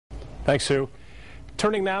Thanks, Sue.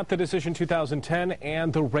 Turning now to Decision 2010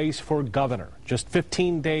 and the race for governor. Just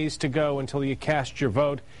 15 days to go until you cast your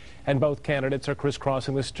vote, and both candidates are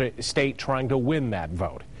crisscrossing the state trying to win that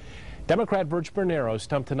vote. Democrat Virg Bernero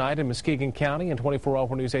stumped tonight in Muskegon County, and 24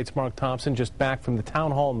 Hour News 8's Mark Thompson just back from the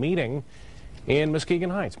town hall meeting in Muskegon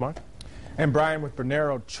Heights. Mark? And Brian, with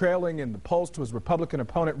Bernero trailing in the polls to his Republican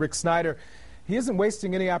opponent Rick Snyder, he isn't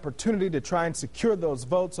wasting any opportunity to try and secure those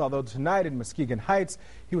votes, although tonight in Muskegon Heights,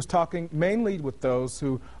 he was talking mainly with those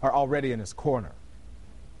who are already in his corner.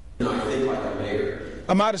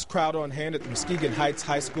 A modest crowd on hand at the Muskegon Heights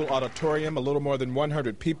High School auditorium. A little more than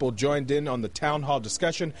 100 people joined in on the town hall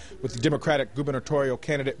discussion with the Democratic gubernatorial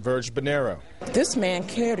candidate Virg Bernero. This man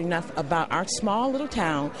cared enough about our small little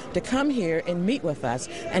town to come here and meet with us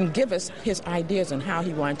and give us his ideas on how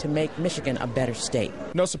he wanted to make Michigan a better state.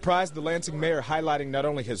 No surprise, the Lansing mayor highlighting not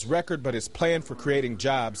only his record but his plan for creating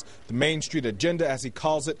jobs. The Main Street agenda, as he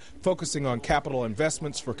calls it, focusing on capital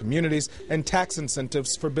investments for communities and tax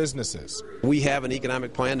incentives for businesses. We have an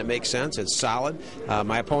economic plan that makes sense. It's solid.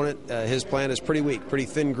 My opponent, his plan is pretty weak, pretty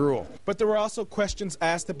thin gruel. But there were also questions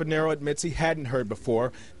asked that Bernero admits he hadn't heard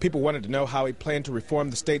before. People wanted to know how he planned to reform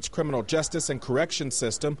the state's criminal justice and correction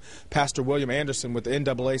system. Pastor William Anderson with the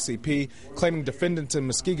NAACP claiming defendants in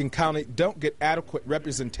Muskegon County don't get adequate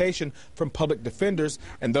representation from public defenders,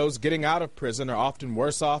 and those getting out of prison are often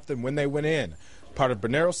worse off than when they went in. Part of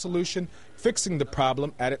Bernero's solution, fixing the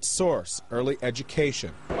problem at its source, early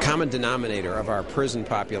education. Common denominator of our prison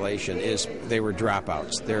population is they were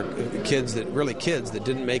dropouts. They're kids that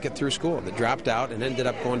didn't make it through school, that dropped out and ended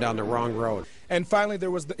up going down the wrong road. And finally,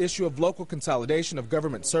 there was the issue of local consolidation of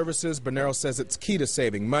government services. Bernero says it's key to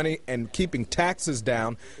saving money and keeping taxes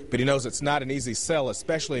down, but he knows it's not an easy sell,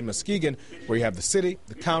 especially in Muskegon, where you have the city,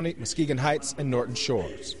 the county, Muskegon Heights, and Norton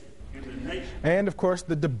Shores. And, of course,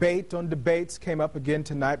 the debate on debates came up again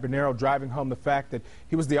tonight. Bernero driving home the fact that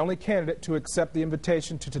he was the only candidate to accept the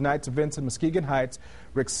invitation to tonight's events in Muskegon Heights.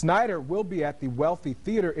 Rick Snyder will be at the Wealthy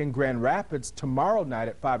Theater in Grand Rapids tomorrow night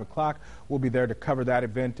at 5 o'clock. We'll be there to cover that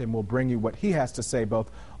event, and we'll bring you what he has to say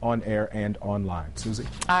both on air and online. Susie?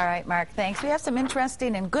 All right, Mark, thanks. We have some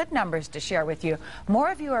interesting and good numbers to share with you.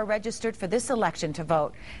 More of you are registered for this election to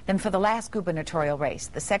vote than for the last gubernatorial race.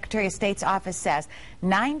 The Secretary of State's office says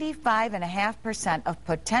 95.5% of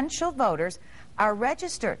potential voters are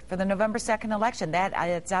registered for the November 2nd election. That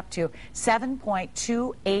adds up to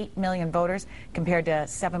 7.28 million voters compared to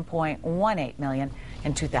 7.18 million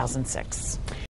in 2006.